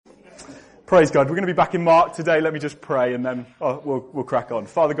Praise God. We're going to be back in Mark today. Let me just pray and then we'll crack on.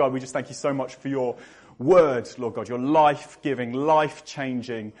 Father God, we just thank you so much for your word, Lord God, your life-giving,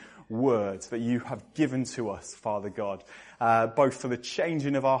 life-changing words that you have given to us, Father God, both for the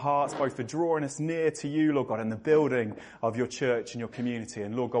changing of our hearts, both for drawing us near to you, Lord God, and the building of your church and your community.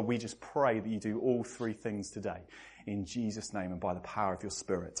 And Lord God, we just pray that you do all three things today. In Jesus' name and by the power of your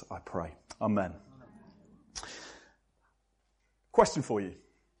Spirit, I pray. Amen. Question for you.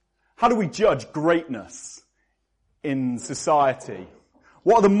 How do we judge greatness in society?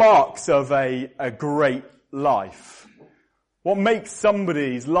 What are the marks of a great life? What makes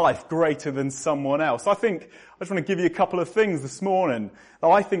somebody's life greater than someone else? I just want to give you a couple of things this morning that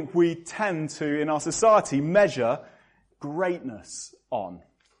I think we tend to, in our society, measure greatness on.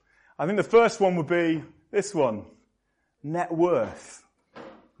 I think the first one would be this one. Net worth.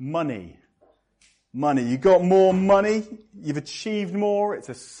 Money. Money. You got more money, you've achieved more. It's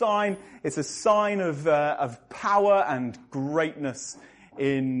a sign of power and greatness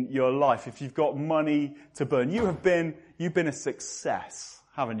in your life. If you've got money to burn, you've been a success,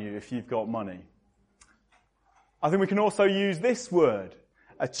 haven't you? If you've got money, I think we can also use this word,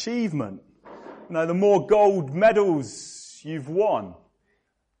 achievement. You know, the more gold medals you've won,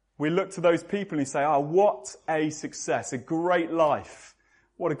 we look to those people and say, "Oh, what a success! A great life!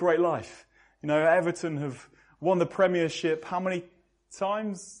 What a great life!" You know, Everton have won the Premiership how many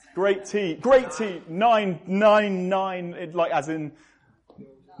times? Great team. 9, like as in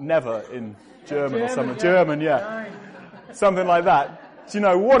never in German or something. German, yeah. Something like that. Do you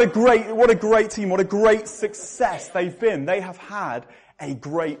know, what a great team, what a great success they've been. They have had a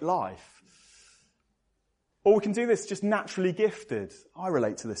great life. Or we can do this just naturally gifted. I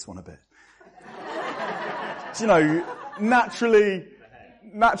relate to this one a bit. Do you know, naturally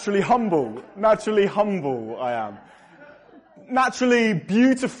humble I am. Naturally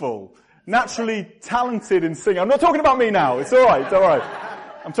beautiful. Naturally talented in singing. I'm not talking about me now. It's alright.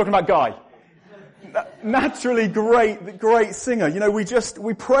 I'm talking about Guy. Naturally great singer. You know,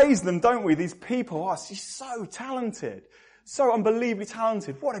 we praise them, don't we? These people, she's so talented. So unbelievably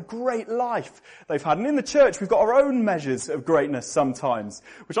talented. What a great life they've had. And in the church, we've got our own measures of greatness sometimes,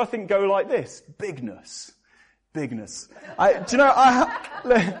 which I think go like this. Bigness. I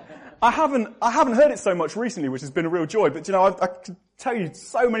haven't heard it so much recently, which has been a real joy. But I can tell you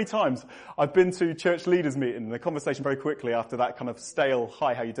so many times I've been to church leaders meeting, and the conversation very quickly after that kind of stale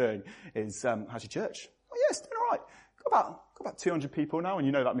 "Hi, how you doing?" is "How's your church?" "Oh yeah, it's doing all right. Got about 200 people now," and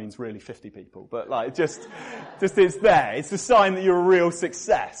you know that means really 50 people. But like just it's there. It's a sign that you're a real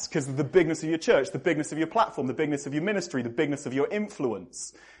success because of the bigness of your church, the bigness of your platform, the bigness of your ministry, the bigness of your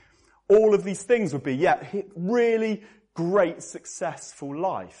influence. All of these things would be, really great, successful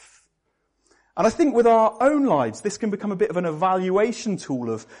life. And I think with our own lives, this can become a bit of an evaluation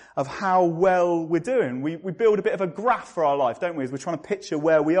tool of how well we're doing. We build a bit of a graph for our life, don't we, as we're trying to picture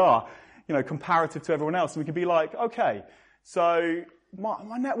where we are, you know, comparative to everyone else. And we can be like, okay, so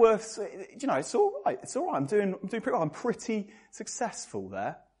my net worth, you know, it's all right. I'm doing pretty well. I'm pretty successful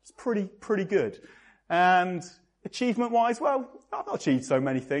there. It's pretty good. And achievement-wise, well, I've not achieved so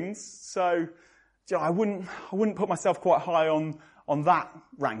many things, so you know, I wouldn't put myself quite high on that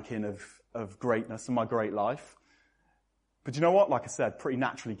ranking of greatness and my great life. But you know what? Like I said, pretty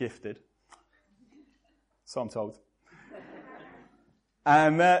naturally gifted. So I'm told.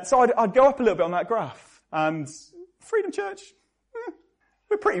 And so I'd go up a little bit on that graph. And Freedom Church,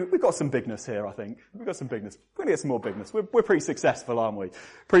 we've got some bigness here, I think. We've got some bigness. We're going to get some more bigness. We're pretty successful, aren't we?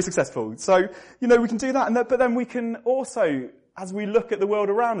 Pretty successful. So, you know, we can do that. But then we can also, as we look at the world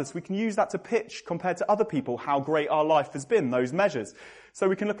around us, we can use that to pitch, compared to other people, how great our life has been, those measures. So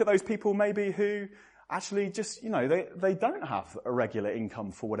we can look at those people maybe who actually just, you know, they don't have a regular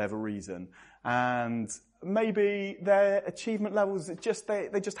income for whatever reason. And maybe their achievement levels, they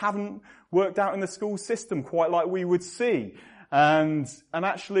just haven't worked out in the school system quite like we would see. And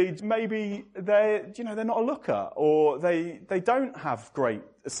actually maybe they're not a looker, or they don't have great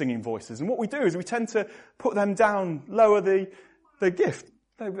singing voices. And what we do is we tend to put them down, lower the gift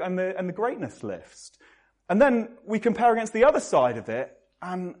and the greatness list. And then we compare against the other side of it,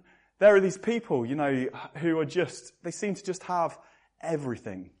 and there are these people, you know, who are they seem to just have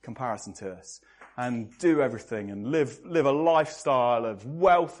everything comparison to us, and do everything, and live a lifestyle of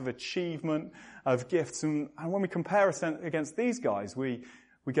wealth, of achievement, of gifts. And when we compare us against these guys, we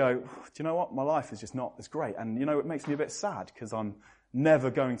go, do you know what? My life is just not as great. And, you know, it makes me a bit sad because I'm never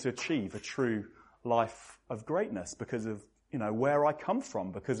going to achieve a true life of greatness because of where I come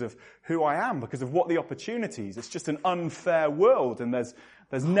from, because of who I am, because of what the opportunities. It's just an unfair world, and there's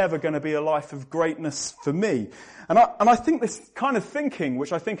never going to be a life of greatness for me. And I think this kind of thinking,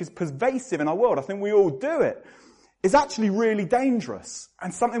 which I think is pervasive in our world, I think we all do it, is actually really dangerous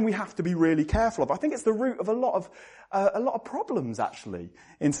and something we have to be really careful of. I think it's the root of a lot of problems actually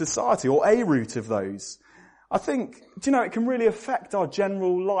in society, or a root of those. I think, it can really affect our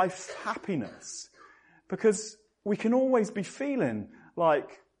general life happiness, because we can always be feeling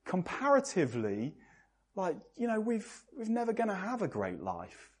like, comparatively, like, we've never going to have a great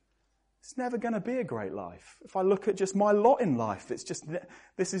life. It's never going to be a great life. If I look at just my lot in life,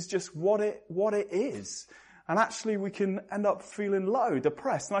 this is just what it is. And actually we can end up feeling low,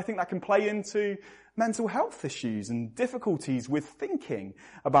 depressed. And I think that can play into mental health issues and difficulties with thinking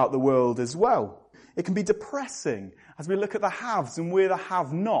about the world as well. It can be depressing as we look at the haves and we're the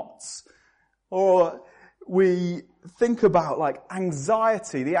have-nots. Or we think about like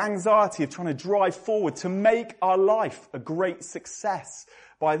anxiety, the anxiety of trying to drive forward to make our life a great success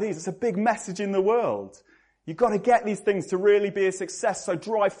by these. It's a big message in the world. You've got to get these things to really be a success, so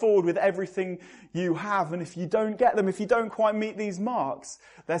drive forward with everything you have. And if you don't get them, if you don't quite meet these marks,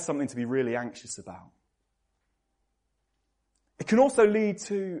 there's something to be really anxious about. It can also lead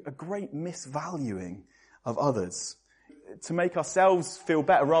to a great misvaluing of others. To make ourselves feel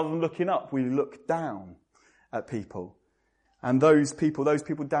better, rather than looking up, we look down at people. And those people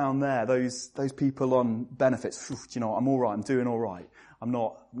down there, those people on benefits, I'm all right, I'm doing all right. I'm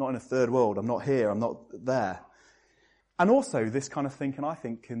not in a third world, I'm not here, I'm not there. And also this kind of thinking, I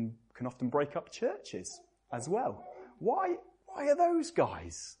think, can often break up churches as well. Why are those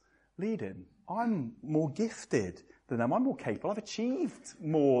guys leading? I'm more gifted than them, I'm more capable, I've achieved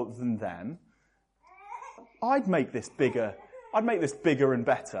more than them. I'd make this bigger and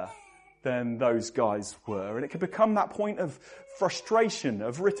better than those guys were. And it could become that point of frustration,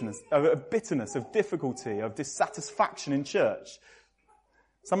 of bitterness, of difficulty, of dissatisfaction in church.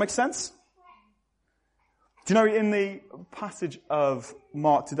 Does that make sense? Do you know, in the passage of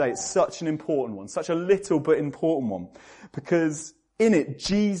Mark today, it's such an important one, such a little but important one, because in it,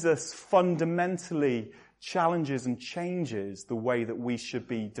 Jesus fundamentally challenges and changes the way that we should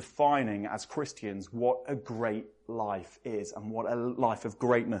be defining as Christians what a great life is and what a life of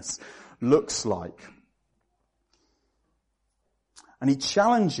greatness looks like. And he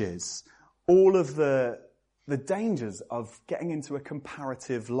challenges all of the dangers of getting into a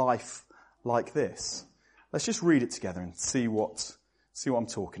comparative life like this. Let's just read it together and see what I'm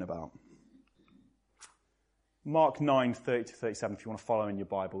talking about. Mark 9:30-37, if you want to follow in your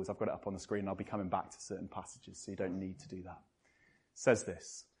Bibles, I've got it up on the screen and I'll be coming back to certain passages, so you don't need to do that. It says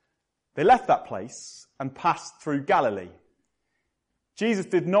this: they left that place and passed through Galilee. Jesus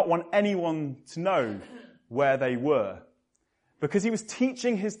did not want anyone to know where they were, because he was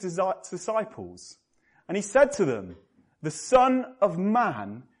teaching his disciples. And he said to them, the Son of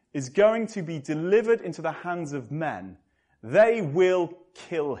Man is going to be delivered into the hands of men. They will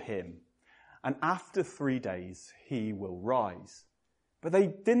kill him. And after 3 days, he will rise. But they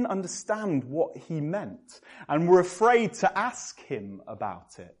didn't understand what he meant and were afraid to ask him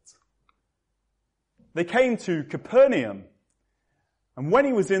about it. They came to Capernaum. And when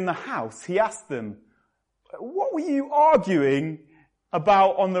he was in the house, he asked them, what were you arguing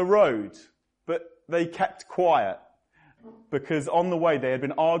about on the road? But they kept quiet, because on the way they had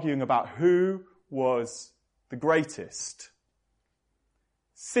been arguing about who was the greatest.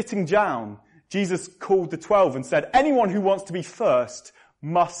 Sitting down, Jesus called the 12 and said, anyone who wants to be first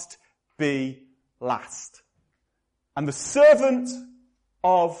must be last, and the servant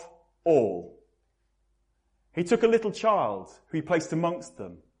of all. He took a little child who he placed amongst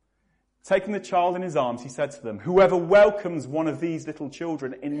them. Taking the child in his arms, he said to them, whoever welcomes one of these little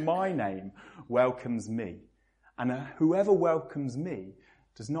children in my name welcomes me. And whoever welcomes me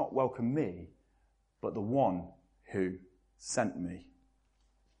does not welcome me, but the one who sent me.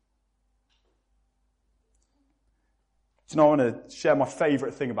 Do you know, I want to share my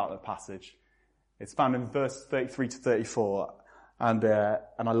favourite thing about the passage. It's found in verse 33-34, and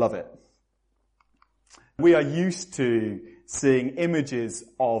I love it. We are used to seeing images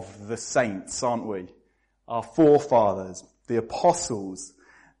of the saints, aren't we? Our forefathers, the apostles,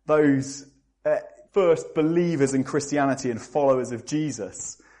 those first believers in Christianity and followers of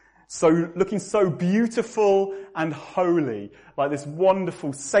Jesus. So looking so beautiful and holy, like this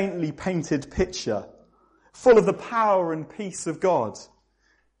wonderful saintly painted picture, full of the power and peace of God.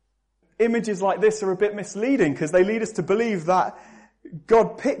 Images like this are a bit misleading because they lead us to believe that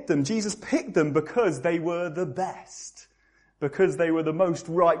God picked them, Jesus picked them because they were the best, because they were the most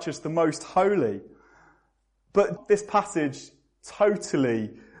righteous, the most holy. But this passage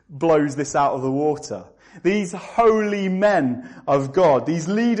totally blows this out of the water. These holy men of God, these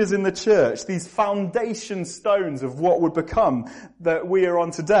leaders in the church, these foundation stones of what would become that we are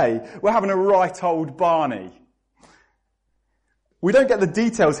on today, we're having a right old Barney. We don't get the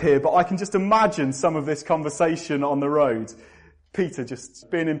details here, but I can just imagine some of this conversation on the road. Peter just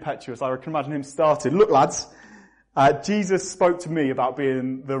being impetuous, I can imagine him started. Look lads, Jesus spoke to me about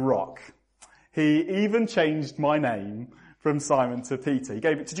being the rock. He even changed my name from Simon to Peter.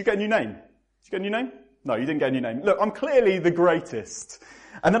 Did you get a new name? Did you get a new name? No, you didn't get a new name. Look, I'm clearly the greatest.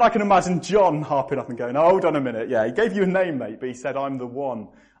 And then I can imagine John harping up and going, oh, hold on a minute. Yeah, he gave you a name, mate, but he said, I'm the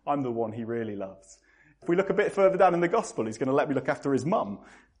one he really loves. If we look a bit further down in the gospel, he's going to let me look after his mum.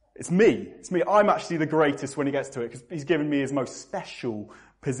 It's me. I'm actually the greatest when he gets to it because he's given me his most special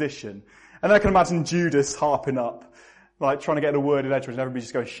position. And I can imagine Judas harping up, like trying to get a word in edgeways and everybody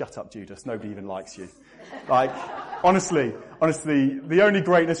just going, shut up, Judas. Nobody even likes you. Like, honestly, the only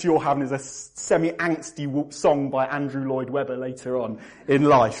greatness you're having is a semi-angsty song by Andrew Lloyd Webber later on in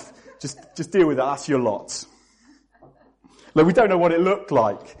life. Just deal with that. That's your lot. Look, we don't know what it looked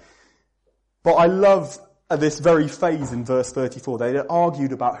like. But I love this very phase in verse 34. They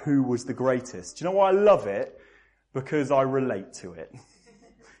argued about who was the greatest. Do you know why I love it? Because I relate to it.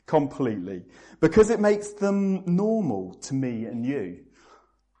 Completely. Because it makes them normal to me and you.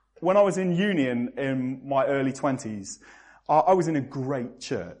 When I was in uni in my early 20s, I was in a great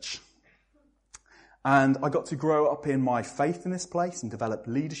church. And I got to grow up in my faith in this place and develop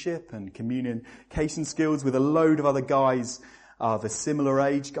leadership and communication skills with a load of other guys of a similar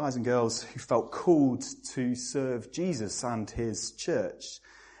age, guys and girls who felt called to serve Jesus and his church.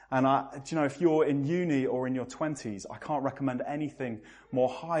 And if you're in uni or in your 20s, I can't recommend anything more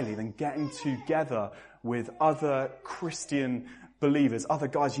highly than getting together with other Christian believers, other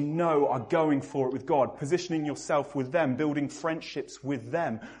guys you know are going for it with God, positioning yourself with them, building friendships with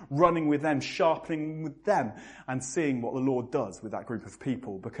them, running with them, sharpening with them, and seeing what the Lord does with that group of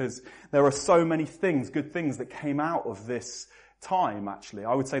people. Because there are so many things, good things that came out of this time, actually.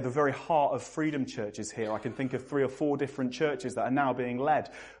 I would say the very heart of Freedom Church is here. I can think of 3 or 4 different churches that are now being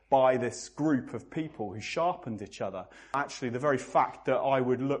led by this group of people who sharpened each other. Actually, the very fact that I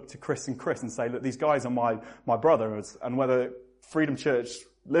would look to Chris and say, look, these guys are my brothers, and whether Freedom Church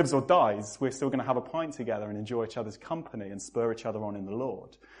lives or dies, we're still going to have a pint together and enjoy each other's company and spur each other on in the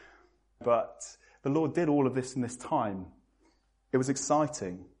Lord. But the Lord did all of this in this time. It was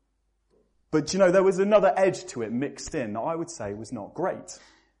exciting. But, there was another edge to it mixed in that I would say was not great.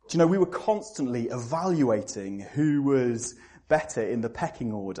 We were constantly evaluating who was better in the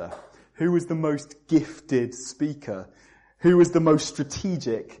pecking order, who was the most gifted speaker, who was the most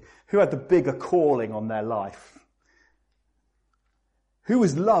strategic, who had the bigger calling on their life, who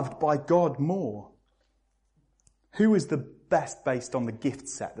was loved by God more, who was the best based on the gift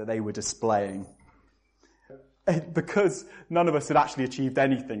set that they were displaying. Because none of us had actually achieved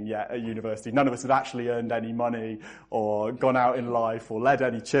anything yet at university, none of us had actually earned any money or gone out in life or led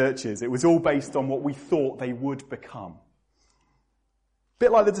any churches. It was all based on what we thought they would become.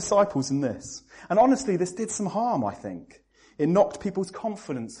 Bit like the disciples in this. And honestly, this did some harm, I think. It knocked people's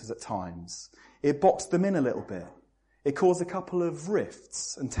confidences at times. It boxed them in a little bit. It caused a couple of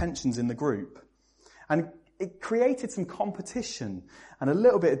rifts and tensions in the group. And it created some competition and a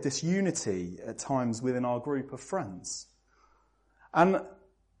little bit of disunity at times within our group of friends. And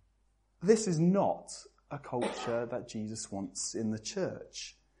this is not a culture that Jesus wants in the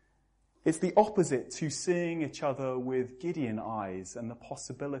church. It's the opposite to seeing each other with Gideon eyes and the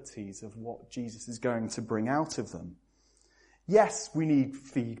possibilities of what Jesus is going to bring out of them. Yes, we need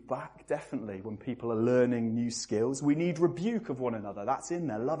feedback, definitely, when people are learning new skills. We need rebuke of one another. That's in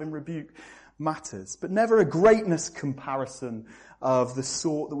there. Love and rebuke matters. But never a greatness comparison of the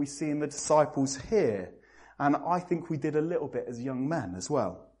sort that we see in the disciples here. And I think we did a little bit as young men as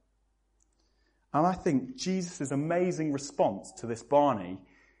well. And I think Jesus' amazing response to this Barney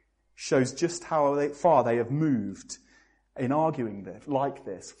shows just how far they have moved in arguing like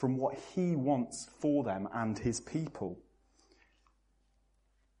this from what he wants for them and his people.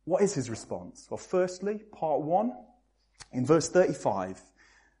 What is his response? Well, firstly, part 1, in verse 35,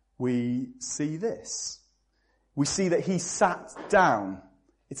 we see this. We see that he sat down.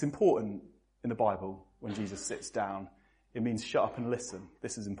 It's important in the Bible when Jesus sits down. It means shut up and listen.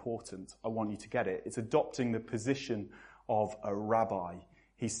 This is important. I want you to get it. It's adopting the position of a rabbi.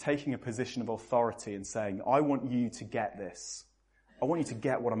 He's taking a position of authority and saying, I want you to get this. I want you to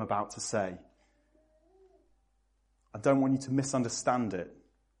get what I'm about to say. I don't want you to misunderstand it.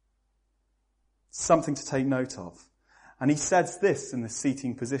 Something to take note of. And he says this in the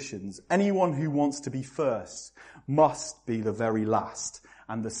seating positions: anyone who wants to be first must be the very last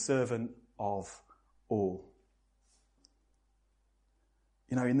and the servant of all.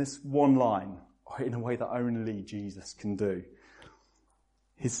 You know, in this one line, in a way that only Jesus can do,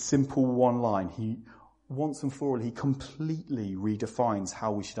 his simple one line, he once and for all, he completely redefines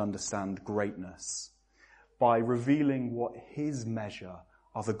how we should understand greatness by revealing what his measure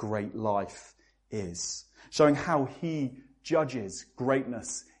of a great life is, showing how he judges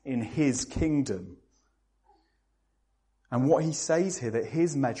greatness in his kingdom. And what he says here, that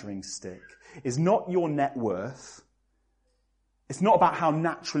his measuring stick is not your net worth. It's not about how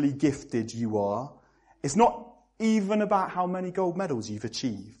naturally gifted you are. It's not even about how many gold medals you've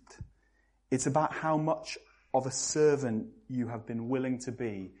achieved. It's about how much of a servant you have been willing to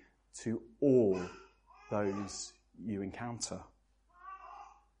be to all those you encounter.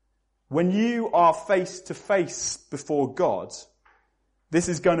 When you are face to face before God, this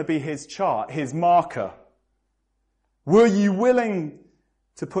is going to be his chart, his marker. Were you willing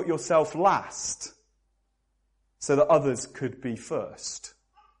to put yourself last so that others could be first?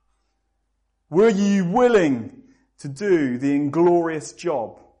 Were you willing to do the inglorious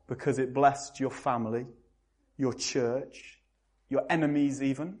job because it blessed your family, your church, your enemies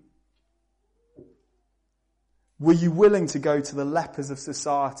even? Were you willing to go to the lepers of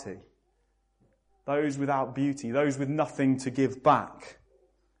society, those without beauty, those with nothing to give back,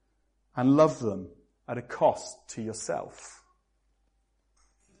 and love them at a cost to yourself?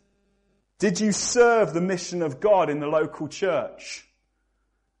 Did you serve the mission of God in the local church?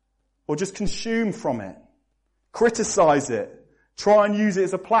 Or just consume from it? Criticize it? Try and use it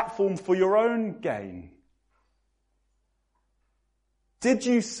as a platform for your own gain? Did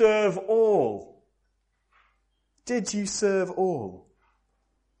you serve all? Did you serve all?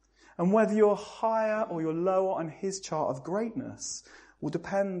 And whether you're higher or you're lower on his chart of greatness will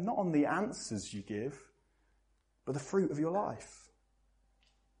depend not on the answers you give, but the fruit of your life.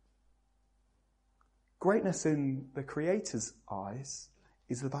 Greatness in the Creator's eyes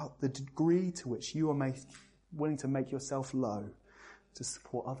is about the degree to which you are willing to make yourself low to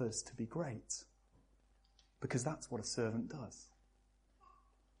support others to be great. Because that's what a servant does.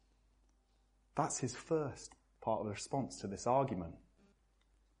 That's his first part of the response to this argument.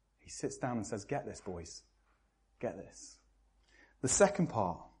 He sits down and says, get this, boys. Get this. The second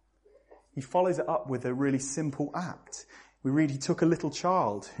part, he follows it up with a really simple act. We read he took a little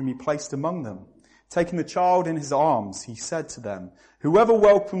child whom he placed among them. Taking the child in his arms, he said to them, whoever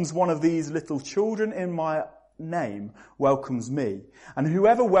welcomes one of these little children in my name welcomes me. And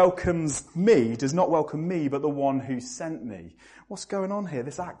whoever welcomes me does not welcome me, but the one who sent me. What's going on here?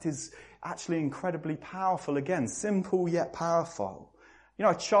 This act is actually incredibly powerful again. Simple yet powerful. You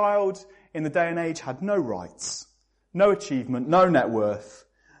know, a child in the day and age had no rights, no achievement, no net worth,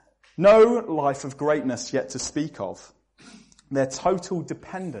 no life of greatness yet to speak of. Their total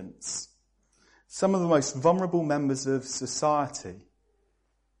dependence. Some of the most vulnerable members of society.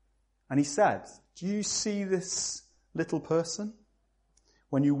 And he said, do you see this little person?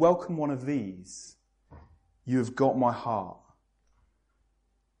 When you welcome one of these, you have got my heart.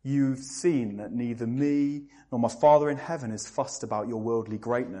 You've seen that neither me nor my Father in heaven is fussed about your worldly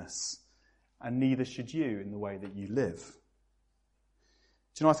greatness, and neither should you in the way that you live.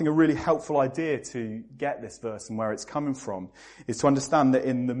 Do you know, I think a really helpful idea to get this verse and where it's coming from is to understand that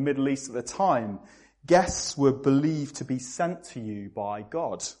in the Middle East at the time, guests were believed to be sent to you by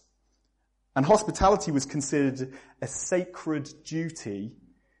God. And hospitality was considered a sacred duty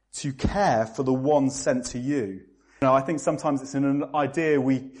to care for the one sent to you. You know, I think sometimes it's an idea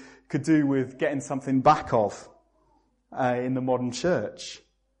we could do with getting something back of in the modern church.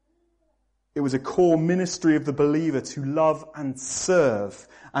 It was a core ministry of the believer to love and serve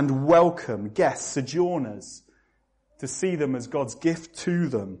and welcome guests, sojourners, to see them as God's gift to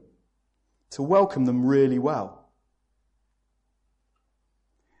them, to welcome them really well.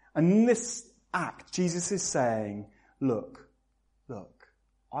 And in this act, Jesus is saying, look,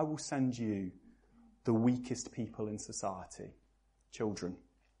 I will send you the weakest people in society, children.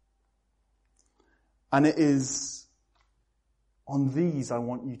 And it is on these I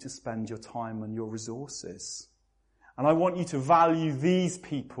want you to spend your time and your resources. And I want you to value these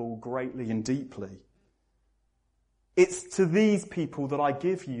people greatly and deeply. It's to these people that I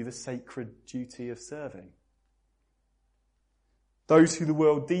give you the sacred duty of serving. Those who the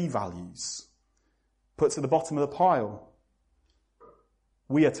world devalues, puts at the bottom of the pile,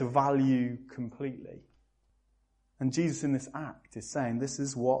 we are to value completely. And Jesus in this act is saying this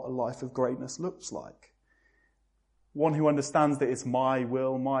is what a life of greatness looks like. One who understands that it's my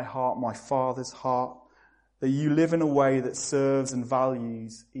will, my heart, my Father's heart that you live in a way that serves and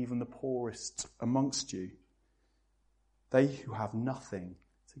values even the poorest amongst you, they who have nothing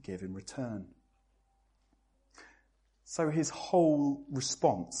to give in return. So his whole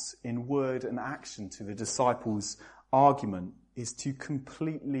response in word and action to the disciples' argument is to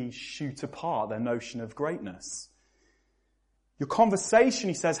completely shoot apart their notion of greatness. Your conversation,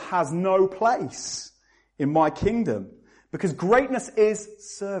 he says, has no place in my kingdom, because greatness is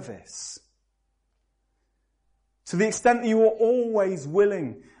service. To the extent that you are always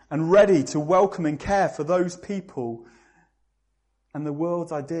willing and ready to welcome and care for those people, and the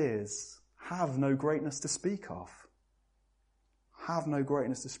world's ideas have no greatness to speak of. Have no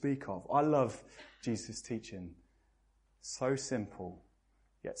greatness to speak of. I love Jesus' teaching. So simple,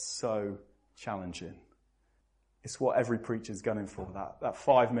 yet so challenging. It's what every preacher's gunning for, that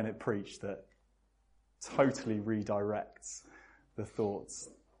 5-minute preach that totally redirects the thoughts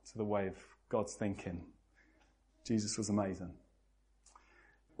to the way of God's thinking. Jesus was amazing.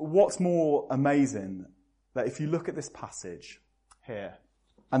 What's more amazing, that if you look at this passage here,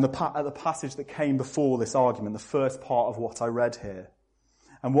 and at the passage that came before this argument, the first part of what I read here,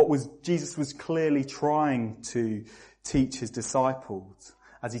 and Jesus was clearly trying to teach his disciples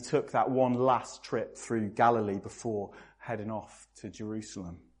as he took that one last trip through Galilee before heading off to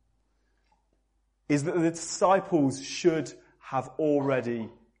Jerusalem, is that the disciples should have already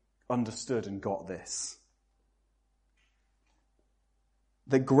understood and got this.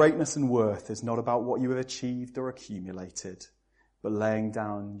 That greatness and worth is not about what you have achieved or accumulated, but laying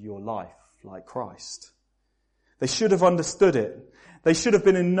down your life like Christ. They should have understood it. They should have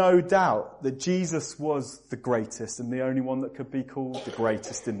been in no doubt that Jesus was the greatest and the only one that could be called the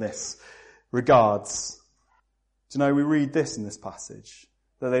greatest in this regards. Do you know, we read this in this passage,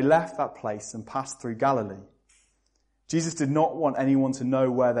 that they left that place and passed through Galilee. Jesus did not want anyone to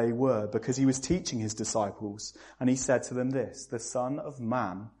know where they were because he was teaching his disciples, and he said to them this, the Son of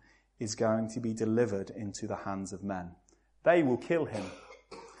Man is going to be delivered into the hands of men. They will kill him,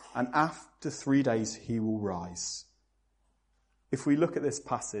 and after 3 days he will rise. If we look at this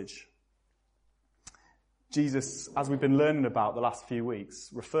passage, Jesus, as we've been learning about the last few weeks,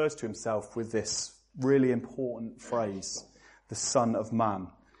 refers to himself with this really important phrase, the Son of Man.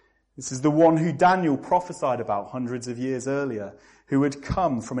 This is the one who Daniel prophesied about hundreds of years earlier, who had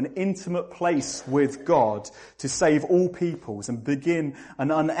come from an intimate place with God to save all peoples and begin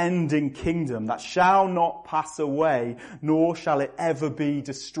an unending kingdom that shall not pass away, nor shall it ever be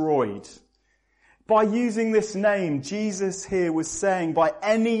destroyed. By using this name, Jesus here was saying, by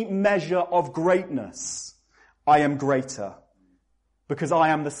any measure of greatness, I am greater, because I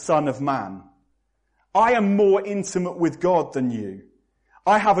am the Son of Man. I am more intimate with God than you.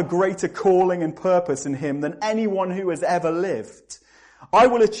 I have a greater calling and purpose in him than anyone who has ever lived. I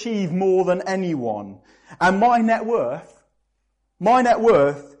will achieve more than anyone. And my net worth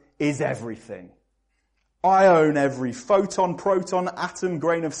is everything. I own every photon, proton, atom,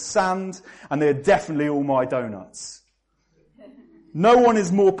 grain of sand, and they're definitely all my donuts. No one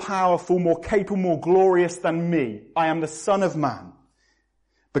is more powerful, more capable, more glorious than me. I am the Son of Man,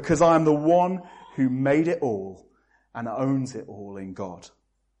 because I am the one who made it all and owns it all in God.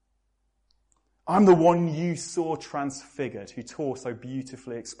 I'm the one you saw transfigured, who Tor so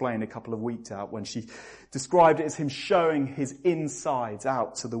beautifully explained a couple of weeks out when she described it as him showing his insides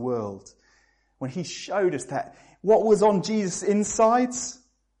out to the world. When he showed us that what was on Jesus' insides,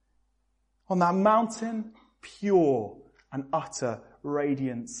 on that mountain, pure and utter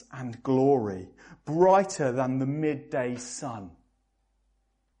radiance and glory, brighter than the midday sun.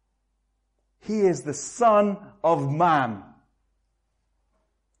 He is the Son of Man.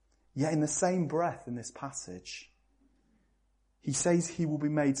 Yet in the same breath in this passage, he says he will be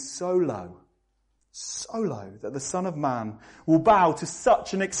made so low that the Son of Man will bow to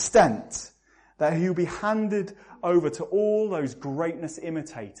such an extent that he will be handed over to all those greatness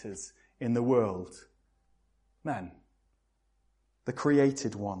imitators in the world. Men, the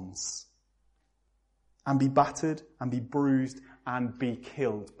created ones, and be battered and be bruised and be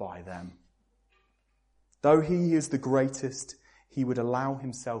killed by them. Though he is the greatest, he would allow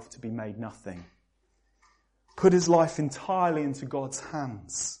himself to be made nothing. Put his life entirely into God's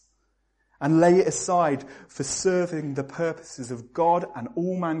hands and lay it aside for serving the purposes of God and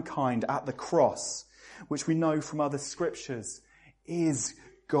all mankind at the cross, which we know from other scriptures is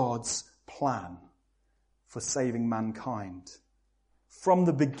God's plan for saving mankind. From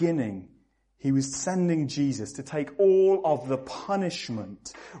the beginning, he was sending Jesus to take all of the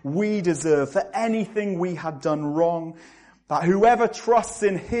punishment we deserve for anything we had done wrong, that whoever trusts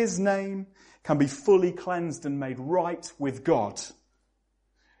in his name can be fully cleansed and made right with God.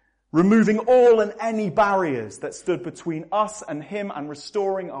 removing all and any barriers that stood between us and him and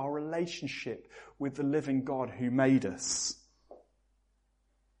restoring our relationship with the living God who made us.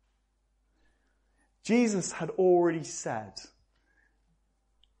 Jesus had already said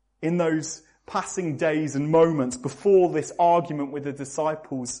in those passing days and moments before this argument with the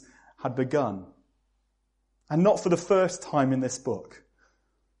disciples had begun, and not for the first time in this book,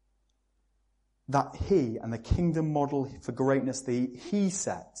 that he and the kingdom model for greatness that he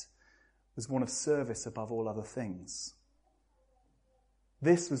set was one of service above all other things.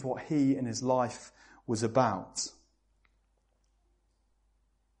 This was what he in his life was about.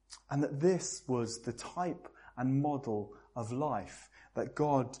 And that this was the type and model of life that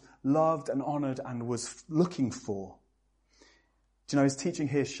God loved and honoured and was looking for. Do you know, his teaching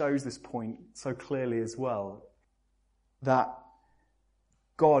here shows this point so clearly as well, that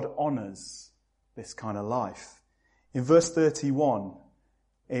God honours this kind of life. In verse 31,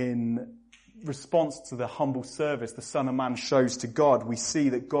 in response to the humble service the Son of Man shows to God, we see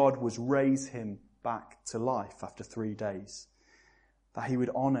that God would raise him back to life after 3 days. That he would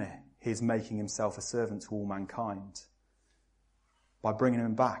honour his making himself a servant to all mankind by bringing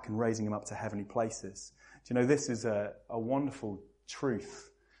him back and raising him up to heavenly places. Do you know, this is a wonderful truth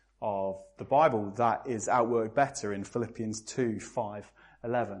of the Bible that is outworked better in Philippians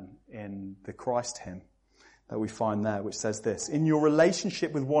 2:5-11 in the Christ hymn that we find there, which says this: "In your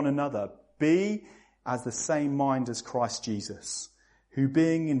relationship with one another, be as the same mind as Christ Jesus, who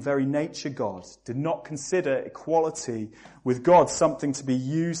being in very nature God, did not consider equality with God something to be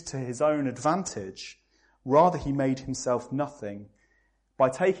used to his own advantage. Rather he made himself nothing by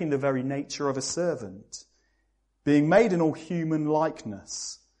taking the very nature of a servant, being made in all human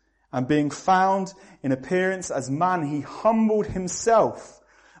likeness, and being found in appearance as man, he humbled himself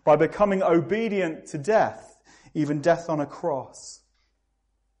by becoming obedient to death, even death on a cross.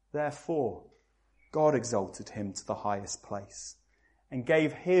 Therefore, God exalted him to the highest place and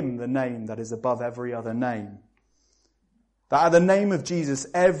gave him the name that is above every other name, that at the name of Jesus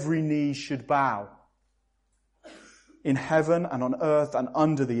every knee should bow, in heaven and on earth and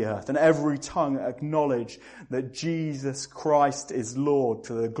under the earth, and every tongue acknowledge that Jesus Christ is Lord,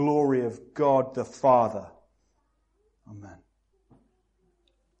 to the glory of God the Father. Amen."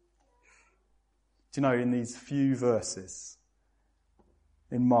 Do you know, in these few verses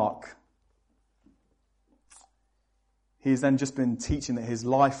in Mark, he's then just been teaching that his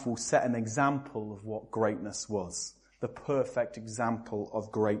life will set an example of what greatness was, the perfect example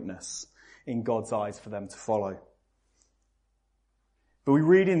of greatness in God's eyes for them to follow. But we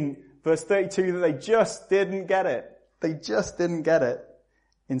read in verse 32 that they just didn't get it. They just didn't get it.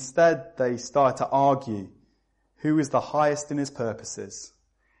 Instead, they start to argue who is the highest in his purposes.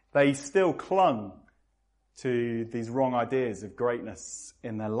 They still clung to these wrong ideas of greatness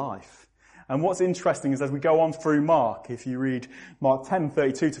in their life. And what's interesting is as we go on through Mark, if you read Mark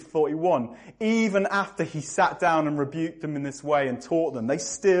 10:32-41, even after he sat down and rebuked them in this way and taught them, they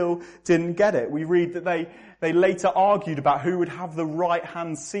still didn't get it. We read that they later argued about who would have the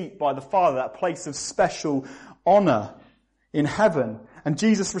right-hand seat by the Father, that place of special honour in heaven. And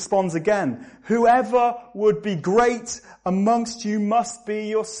Jesus responds again, "Whoever would be great amongst you must be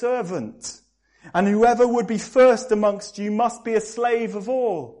your servant. And whoever would be first amongst you must be a slave of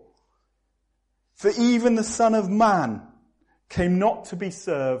all. For even the Son of Man came not to be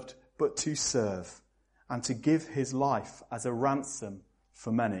served, but to serve, and to give his life as a ransom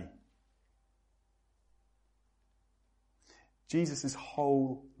for many." Jesus'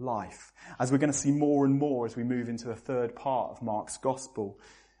 whole life, as we're going to see more and more as we move into the third part of Mark's Gospel,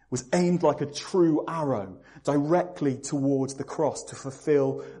 was aimed like a true arrow directly towards the cross to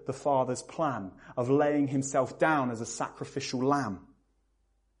fulfill the Father's plan of laying himself down as a sacrificial lamb,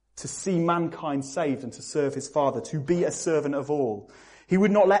 to see mankind saved and to serve his Father, to be a servant of all. He would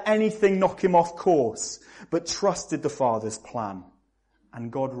not let anything knock him off course, but trusted the Father's plan,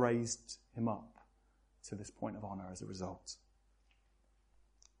 and God raised him up to this point of honour as a result.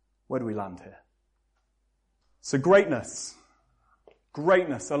 Where do we land here? So greatness,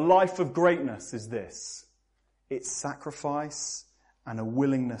 a life of greatness is this. It's sacrifice and a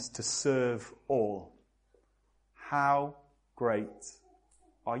willingness to serve all. How great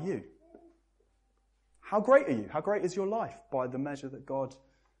are you? How great are you? How great is your life by the measure that God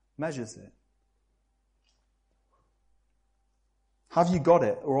measures it? Have you got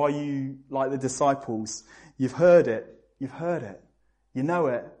it? Or are you like the disciples? You've heard it. You know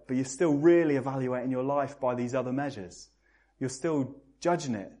it, but you're still really evaluating your life by these other measures. You're still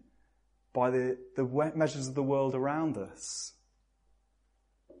judging it by the measures of the world around us.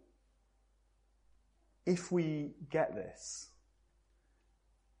 If we get this,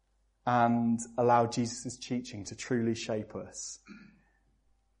 and allow Jesus' teaching to truly shape us,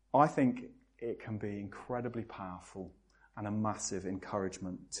 I think it can be incredibly powerful and a massive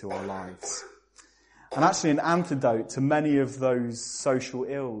encouragement to our lives. And actually an antidote to many of those social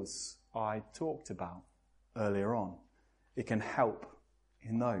ills I talked about earlier on. It can help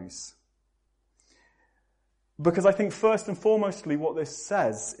in those. Because I think first and foremostly what this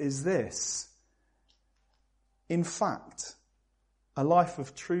says is this. In fact, a life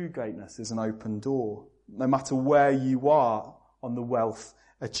of true greatness is an open door, no matter where you are on the wealth,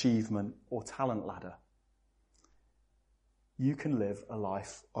 achievement, or talent ladder. You can live a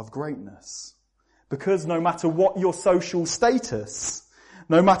life of greatness. Because no matter what your social status,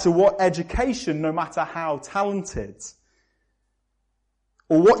 no matter what education, no matter how talented,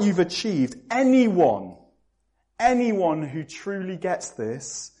 or what you've achieved, anyone who truly gets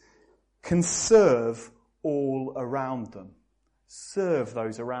this can serve all around them. Serve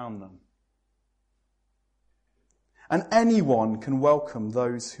those around them. And anyone can welcome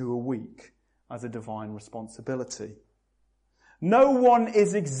those who are weak as a divine responsibility. No one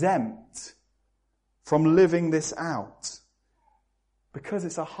is exempt from living this out because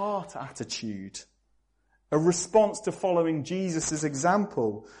it's a heart attitude, a response to following Jesus'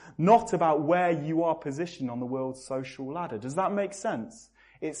 example, not about where you are positioned on the world's social ladder. Does that make sense?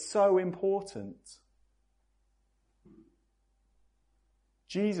 It's so important.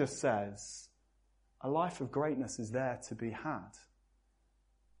 Jesus says, a life of greatness is there to be had.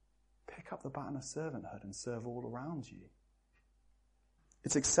 Pick up the baton of servanthood and serve all around you.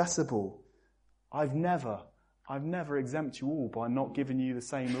 It's accessible. I've never exempt you all by not giving you the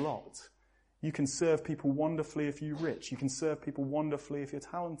same lot. You can serve people wonderfully if you're rich. You can serve people wonderfully if you're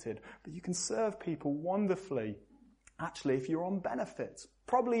talented. But you can serve people wonderfully, actually, if you're on benefit.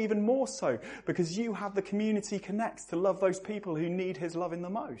 Probably even more so, because you have the community connects to love those people who need his loving the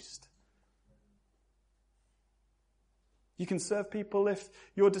most. You can serve people if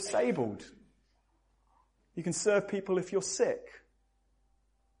you're disabled. You can serve people if you're sick.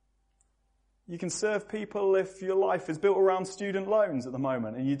 You can serve people if your life is built around student loans at the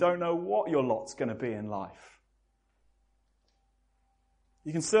moment and you don't know what your lot's going to be in life.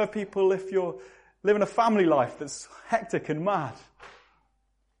 You can serve people if you're living a family life that's hectic and mad.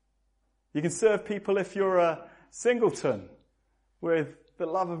 You can serve people if you're a singleton with the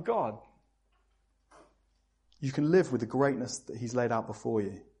love of God. You can live with the greatness that he's laid out before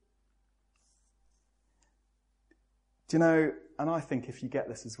you. Do you know, and I think if you get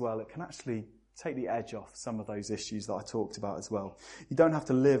this as well, it can actually take the edge off some of those issues that I talked about as well. You don't have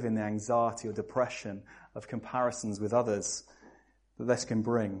to live in the anxiety or depression of comparisons with others that this can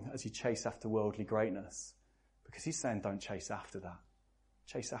bring as you chase after worldly greatness. Because he's saying don't chase after that.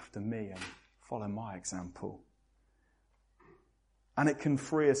 Chase after me and follow my example. And it can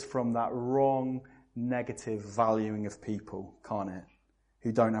free us from that wrong, negative valuing of people, can't it?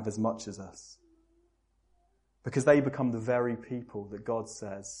 Who don't have as much as us. Because they become the very people that God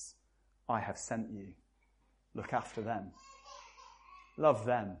says, I have sent you. Look after them. Love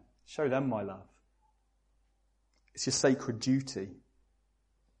them. Show them my love. It's your sacred duty.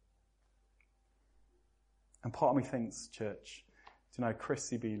 And part of me thinks, church, do you know, Chris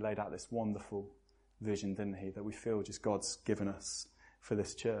CB laid out this wonderful vision, didn't he, that we feel just God's given us for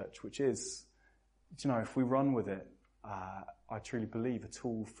this church, which is, do you know, if we run with it, I truly believe a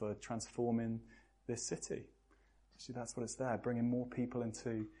tool for transforming this city. Actually, that's what it's there, bringing more people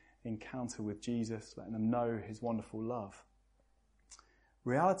into encounter with Jesus, letting them know his wonderful love.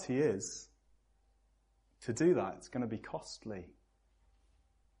 Reality is, to do that, it's going to be costly.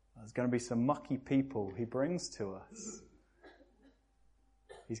 There's going to be some mucky people he brings to us.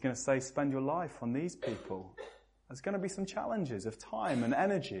 He's going to say, spend your life on these people. There's going to be some challenges of time and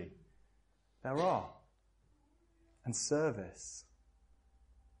energy. There are. And service.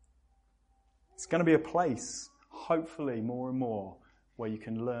 It's going to be a place, hopefully more and more, where you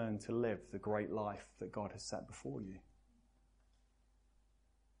can learn to live the great life that God has set before you.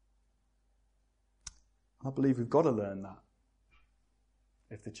 I believe we've got to learn that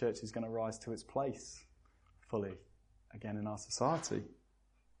if the church is going to rise to its place fully again in our society.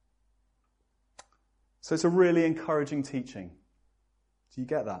 So it's a really encouraging teaching. Do you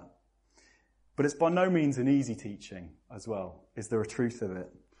get that? But it's by no means an easy teaching as well. Is there a truth of it?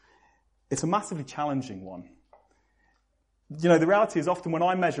 It's a massively challenging one. You know, the reality is often when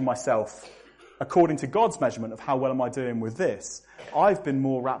I measure myself according to God's measurement of how well am I doing with this, I've been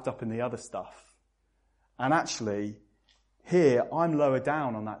more wrapped up in the other stuff. And actually, here, I'm lower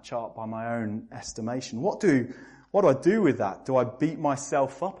down on that chart by my own estimation. What do I do with that? Do I beat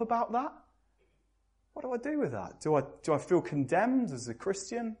myself up about that? What do I do with that? Do I feel condemned as a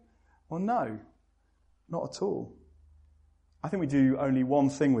Christian? Well, no, not at all. I think we do only one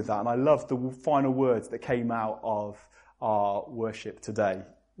thing with that, and I love the final words that came out of our worship today,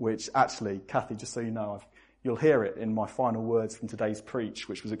 which actually, Kathy, just so you know, you'll hear it in my final words from today's preach,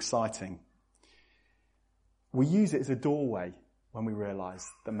 which was exciting. We use it as a doorway when we realise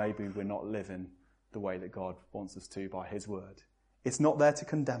that maybe we're not living the way that God wants us to by his word. It's not there to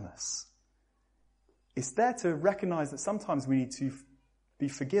condemn us. It's there to recognise that sometimes we need to be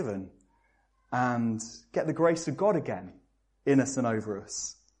forgiven and get the grace of God again in us and over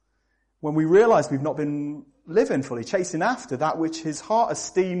us. When we realise we've not been living fully, chasing after that which his heart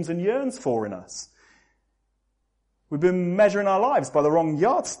esteems and yearns for in us. We've been measuring our lives by the wrong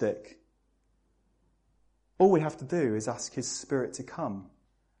yardstick. All we have to do is ask his Spirit to come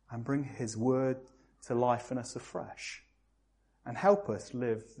and bring his word to life in us afresh and help us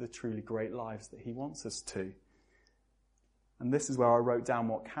live the truly great lives that he wants us to. And this is where I wrote down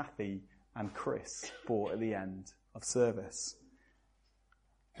what Kathy and Chris brought at the end of service,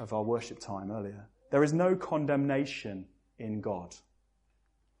 of our worship time earlier. There is no condemnation in God.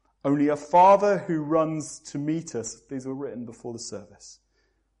 Only a Father who runs to meet us, these were written before the service,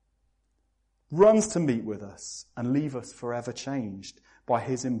 runs to meet with us and leave us forever changed by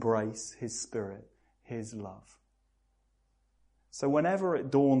his embrace, his Spirit, his love. So whenever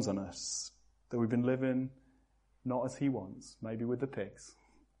it dawns on us that we've been living not as he wants, maybe with the pigs,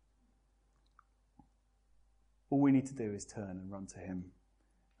 all we need to do is turn and run to him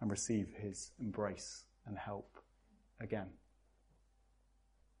and receive his embrace and help again.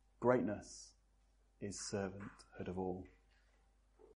 Greatness is servanthood of all.